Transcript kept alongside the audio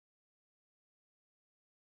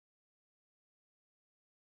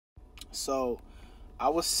So I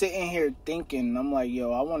was sitting here thinking, I'm like,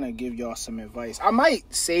 yo, I want to give y'all some advice. I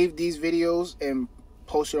might save these videos and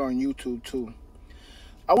post it on YouTube too.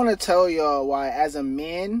 I want to tell y'all why, as a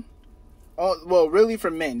man, well, really for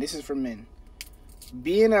men, this is for men,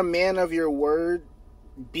 being a man of your word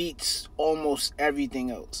beats almost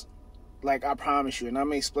everything else. Like, I promise you, and I'm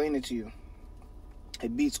going to explain it to you.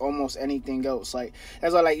 It beats almost anything else. Like,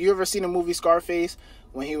 that's why, like, you ever seen the movie Scarface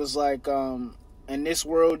when he was like, in this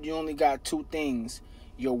world, you only got two things,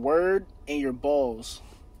 your word and your balls.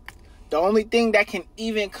 The only thing that can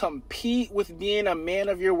even compete with being a man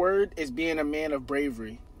of your word is being a man of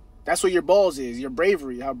bravery. That's what your balls is, your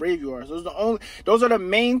bravery, how brave you are. So those are the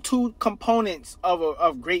main two components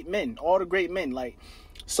of great men, all the great men. Like,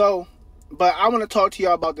 so, but I want to talk to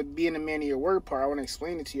y'all about the being a man of your word part. I want to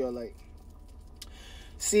explain it to y'all. Like,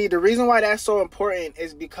 see, the reason why that's so important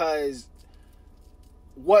is because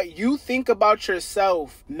what you think about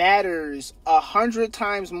yourself matters 100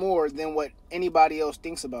 times more than what anybody else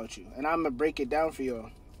thinks about you. And I'm going to break it down for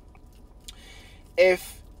y'all.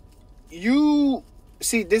 If you,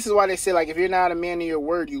 see, this is why they say, like, if you're not a man of your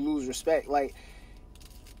word, you lose respect. Like,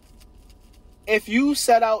 if you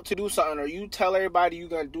set out to do something, or you tell everybody you're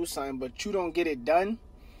going to do something, but you don't get it done,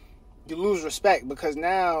 you lose respect, because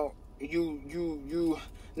now you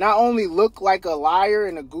not only look like a liar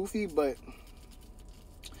and a goofy, but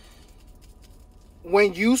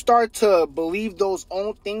when you start to believe those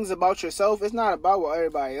own things about yourself, it's not about what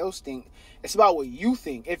everybody else think. It's about what you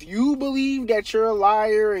think. If you believe that you're a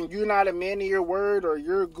liar and you're not a man of your word, or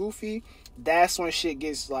you're goofy, that's when shit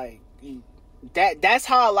gets like that's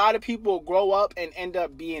how a lot of people grow up and end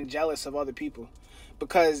up being jealous of other people,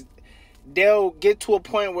 because they'll get to a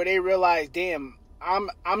point where they realize, damn,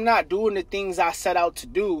 I'm not doing the things I set out to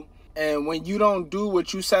do. And when you don't do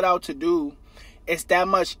what you set out to do, it's that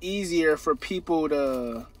much easier for people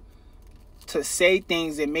to say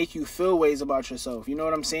things that make you feel ways about yourself. You know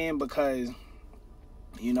what I'm saying? Because,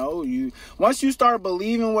 you know, once you start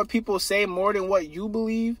believing what people say more than what you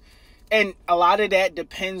believe, and a lot of that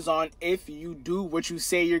depends on if you do what you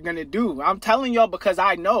say you're going to do. I'm telling y'all because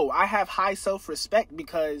I know. I have high self-respect,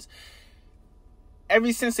 because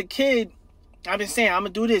ever since a kid, I've been saying, I'm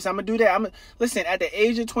going to do this, I'm going to do that. Listen, at the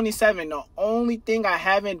age of 27, the only thing I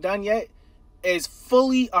haven't done yet is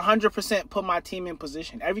fully 100% put my team in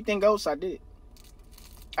position. Everything else, I did.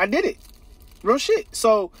 I did it. Real shit.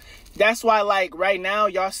 So that's why, like, right now,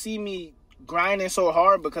 y'all see me grinding so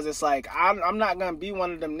hard, because it's like, I'm not going to be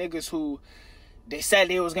one of them niggas who they said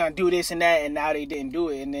they was going to do this and that, and now they didn't do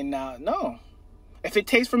it. And then, no. If it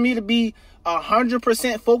takes for me to be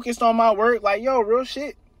 100% focused on my work, like, yo, real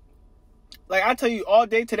shit. Like, I tell you, all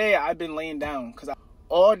day today, I've been laying down, because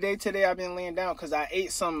all day today, I've been laying down because I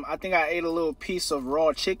think I ate a little piece of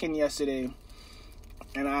raw chicken yesterday.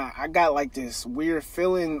 And I got like this weird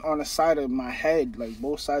feeling on the side of my head, like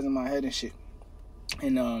both sides of my head and shit.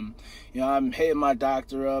 And, you know, I'm hitting my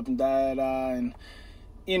doctor up and and,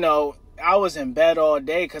 you know, I was in bed all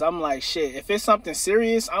day because I'm like, shit, if it's something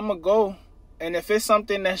serious, I'm going to go. And if it's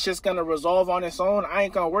something that's just going to resolve on its own, I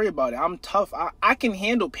ain't going to worry about it. I'm tough. I can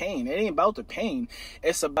handle pain. It ain't about the pain.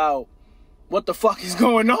 It's about what the fuck is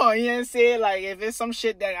going on, you know what I'm saying? Like, if it's some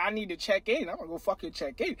shit that I need to check in, I'm gonna go fucking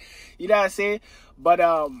check in. You know what I'm saying? But,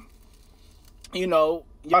 you know,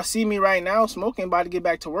 y'all see me right now smoking, about to get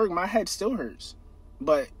back to work. My head still hurts.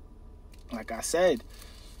 But, like I said,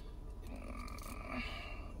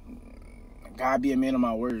 I gotta be a man of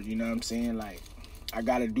my word, you know what I'm saying? Like, I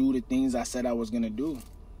gotta do the things I said I was gonna do.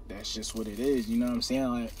 That's just what it is, you know what I'm saying?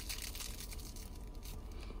 Like,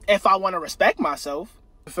 if I want to respect myself,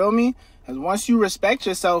 you feel me? Because once you respect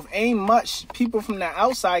yourself, ain't much people from the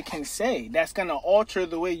outside can say that's going to alter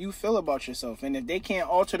the way you feel about yourself. And if they can't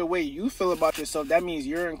alter the way you feel about yourself, that means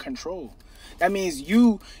you're in control. That means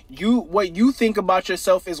what you think about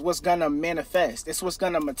yourself is what's going to manifest. It's what's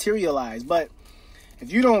going to materialize. But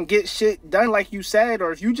if you don't get shit done like you said,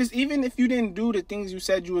 or if you just, even if you didn't do the things you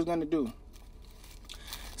said you was going to do,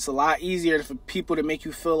 it's a lot easier for people to make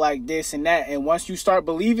you feel like this and that. And once you start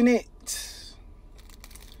believing it,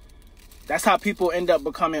 that's how people end up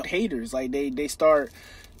becoming haters. Like, they start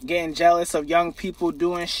getting jealous of young people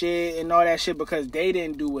doing shit and all that shit because they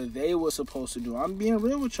didn't do what they were supposed to do. I'm being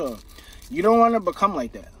real with y'all. You don't want to become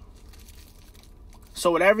like that.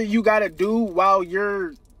 So whatever you got to do while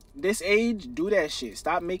you're this age, do that shit.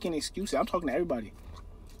 Stop making excuses. I'm talking to everybody.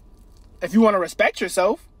 If you want to respect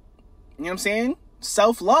yourself, you know what I'm saying?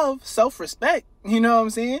 Self-love, self-respect, you know what I'm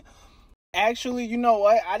saying? Actually, you know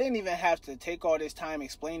what? I didn't even have to take all this time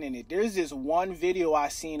explaining it. There's this one video I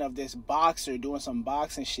seen of this boxer doing some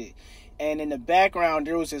boxing shit. And in the background,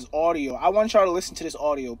 there was this audio. I want y'all to listen to this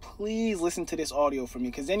audio. Please listen to this audio for me.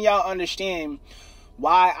 Because then y'all understand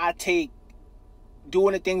why I take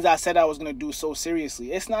doing the things I said I was going to do so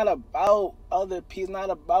seriously. It's not about other people.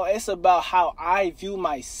 It's about how I view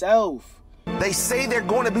myself. They say they're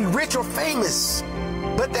going to be rich or famous,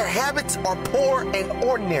 but their habits are poor and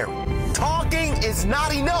ordinary. Talking is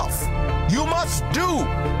not enough. You must do.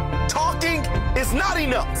 Talking is not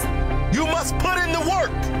enough. You must put in the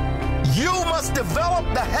work. You must develop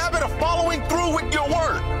the habit of following through with your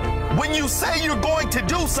word. When you say you're going to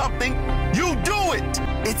do something, you do it.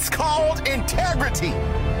 It's called integrity.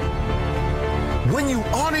 When you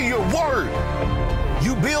honor your word,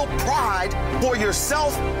 you build pride for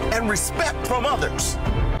yourself and respect from others.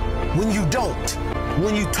 When you don't,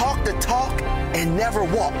 when you talk the talk and never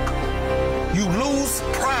walk, you lose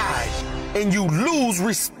pride and you lose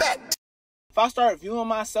respect. If I start viewing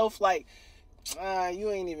myself like,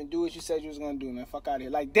 you ain't even do what you said you was gonna do, man, fuck out of here,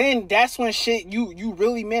 like, then that's when shit, you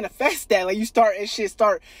really manifest that. Like, you start, and shit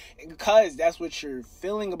start, because that's what you're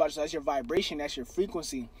feeling about yourself. That's your vibration, that's your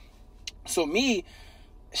frequency. So me,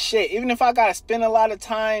 shit, even if I gotta spend a lot of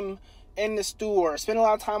time in the store, spend a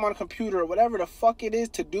lot of time on a computer, or whatever the fuck it is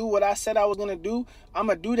to do what I said I was gonna do, I'm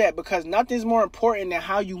gonna do that, because nothing's more important than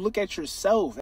how you look at yourself.